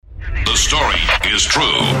The story is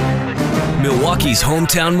true. Milwaukee's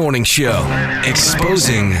hometown morning show,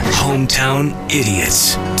 exposing hometown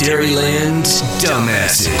idiots. Dairyland's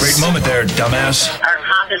dumbasses. Great moment there, dumbass. Our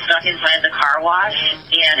cop is stuck inside the car wash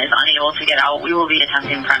and is unable to get out. We will be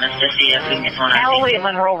attempting premise to see if we can get someone out. Alley at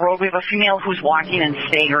Monroe Road, we have a female who's walking and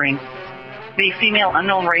staggering. The female,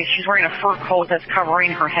 unknown race, she's wearing a fur coat that's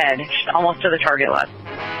covering her head. She's almost to the target left.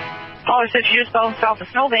 Caller said she just bounced off the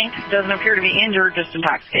snowbank. Doesn't appear to be injured, just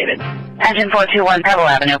intoxicated. Engine 421 Pebble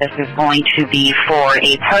Avenue. This is going to be for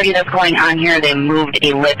a party that's going on here. They moved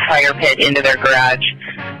a lit fire pit into their garage.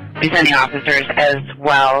 We're sending officers as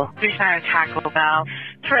well. We're trying to Taco Bell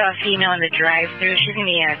for a female in the drive-thru. She's going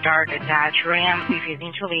to be in a dark Dodge Ram,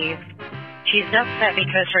 refusing to leave. She's upset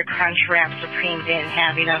because her Crunchwrap Supreme didn't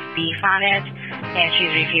have enough beef on it, and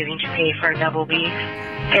she's refusing to pay for double beef.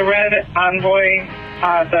 The red Envoy,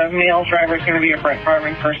 the male driver is going to be a Brett Favre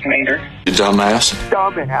impersonator. You dumbass.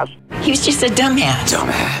 He was just a dumbass.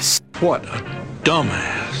 Dumbass. What a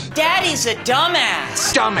dumbass. Daddy's a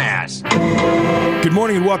dumbass. Dumbass. Good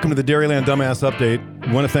morning and welcome to the Dairyland Dumbass Update.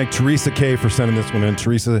 I want to thank Teresa K. for sending this one in.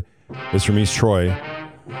 Teresa is from East Troy,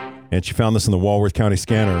 and she found this in the Walworth County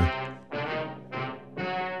Scanner.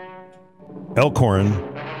 Elkhorn,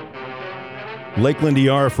 Lakeland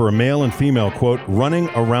ER for a male and female, quote, running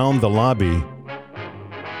around the lobby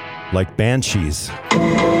like banshees.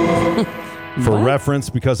 For reference,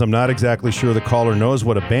 because I'm not exactly sure the caller knows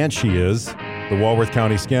what a banshee is, the Walworth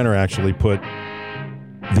County Scanner actually put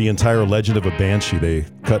the entire legend of a banshee. They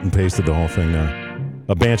cut and pasted the whole thing there.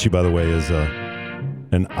 A banshee, by the way, is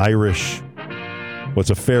an Irish, what's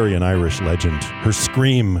a fairy, an Irish legend. Her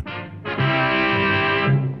scream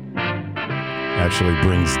actually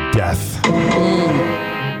brings death.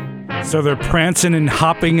 So they're prancing and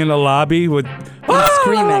hopping in a lobby with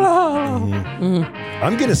screaming.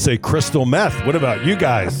 I'm going to say crystal meth. What about you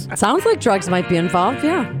guys? Sounds like drugs might be involved,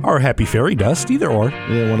 yeah. or happy fairy dust, either or.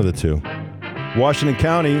 Yeah, one of the two. Washington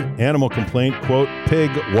County, animal complaint, quote, pig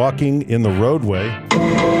walking in the roadway.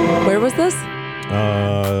 Where was this?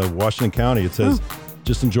 Washington County. It says,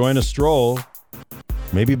 just enjoying a stroll.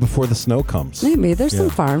 Maybe before the snow comes. Maybe. There's some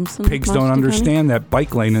farms. Pigs don't understand that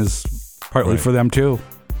bike lane is partly for them, too.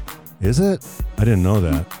 Is it? I didn't know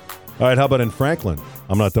that. All right, how about in Franklin?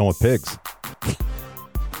 I'm not done with pigs.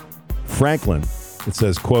 Franklin, it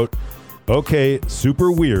says, quote, okay,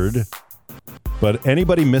 super weird, but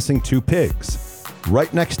anybody missing 2 pigs?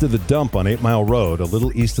 Right next to the dump on 8 Mile Road, a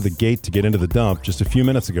little east of the gate to get into the dump, just a few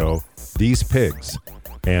minutes ago, these pigs.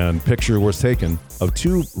 And picture was taken of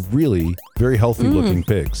 2 really very healthy-looking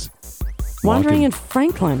pigs. Wandering in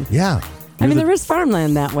Franklin. Yeah. I mean, there is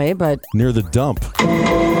farmland that way, but... Near the dump.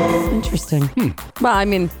 Interesting. Well, I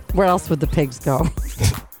mean, where else would the pigs go?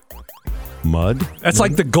 Mud? That's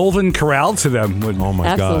like the Golden Corral to them. Oh,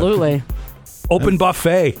 my God. Absolutely. Open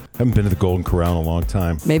buffet. Haven't been to the Golden Corral in a long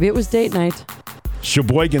time. Maybe it was date night.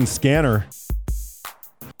 Sheboygan Scanner.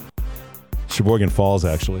 Sheboygan Falls,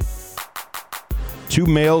 actually. 2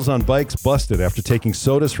 males on bikes busted after taking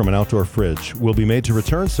sodas from an outdoor fridge. Will be made to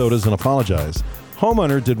return sodas and apologize.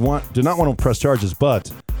 Homeowner did not want to press charges,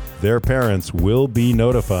 but their parents will be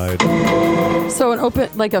notified. So an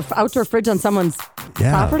outdoor fridge on someone's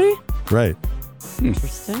property? Right.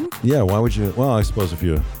 Interesting. Yeah, why would you? Well, I suppose if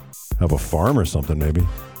you have a farm or something, maybe.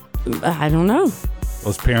 I don't know.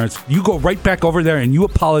 Those parents, you go right back over there and you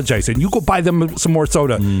apologize and you go buy them some more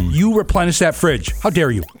soda. You replenish that fridge. How dare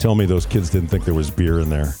you? Tell me those kids didn't think there was beer in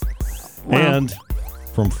there. Wow. And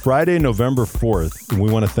from Friday, November 4th,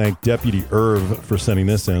 we want to thank Deputy Irv for sending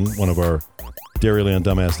this in, one of our Dairyland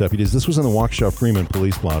Dumbass deputies. This was in the Waukesha Freeman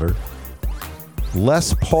Police Blotter.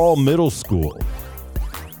 Les Paul Middle School,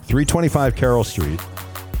 325 Carroll Street,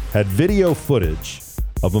 had video footage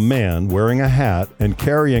of a man wearing a hat and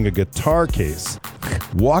carrying a guitar case,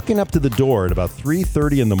 walking up to the door at about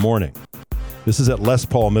 3:30 in the morning. This is at Les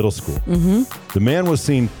Paul Middle School. The man was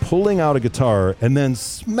seen pulling out a guitar and then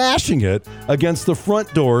smashing it against the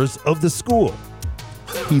front doors of the school.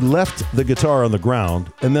 He left the guitar on the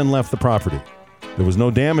ground and then left the property. There was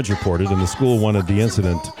no damage reported, and the school wanted the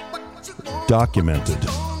incident documented.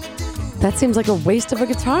 That seems like a waste of a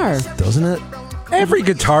guitar. Doesn't it? Every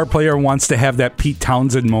guitar player wants to have that Pete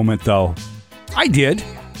Townsend moment, though. I did.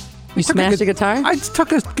 You smashed a guitar? I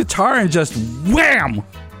took a guitar and just wham!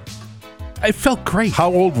 It felt great.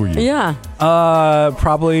 How old were you? Yeah.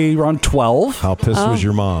 Probably around 12. How pissed was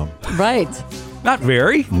your mom? Right. Not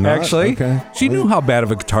very, actually. Okay. She knew how bad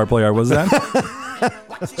of a guitar player I was then.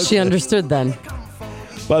 She understood then.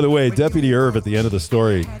 By the way, Deputy Irv at the end of the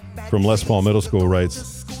story from Les Paul Middle School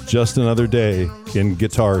writes, just another day in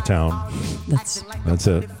Guitar Town. That's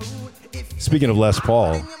it. Speaking of Les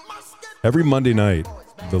Paul, Every Monday night,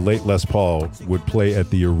 the late Les Paul would play at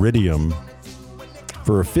the Iridium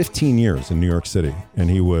for 15 years in New York City, and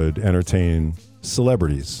he would entertain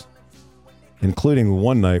celebrities, including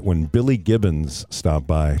one night when Billy Gibbons stopped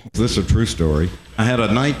by. This is a true story. I had a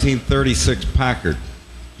 1936 Packard.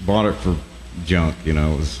 Bought it for junk, you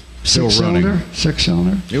know. It was still running.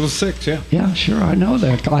 Six-cylinder? It was 6, yeah. Yeah, sure, I know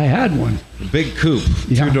that. I had one. A big coupe,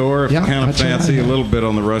 Yeah. 2-door, Yeah, kind of that's what I fancy, a had. little bit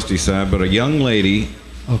on the rusty side, but a young lady,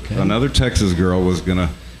 another Texas girl, was going to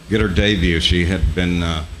get her debut. She had been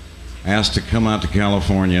asked to come out to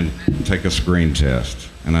California and take a screen test.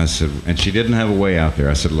 And I said, and she didn't have a way out there.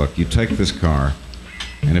 I said, look, you take this car,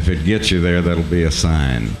 and if it gets you there, that'll be a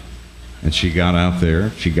sign. And she got out there.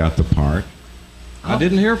 She got the part. I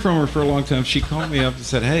didn't hear from her for a long time. She called me up and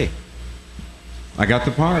said, hey, I got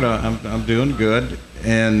the part. I'm doing good.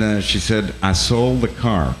 And she said, I sold the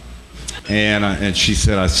car. And she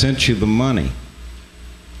said, I sent you the money.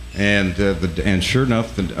 And sure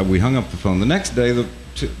enough, we hung up the phone. The next day, the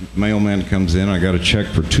mailman comes in. I got a check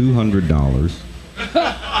for $200.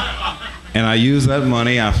 And I used that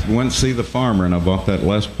money. I went to see the farmer, and I bought that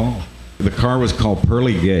Les Paul. The car was called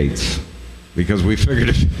Pearly Gates because we figured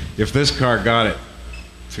if this car got it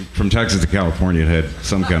from Texas to California, it had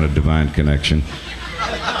some kind of divine connection.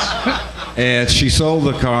 And she sold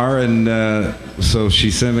the car, and so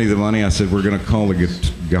she sent me the money. I said, we're going to call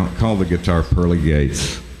the guitar Pearly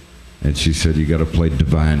Gates. And she said, you got to play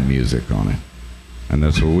divine music on it. And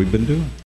that's what we've been doing.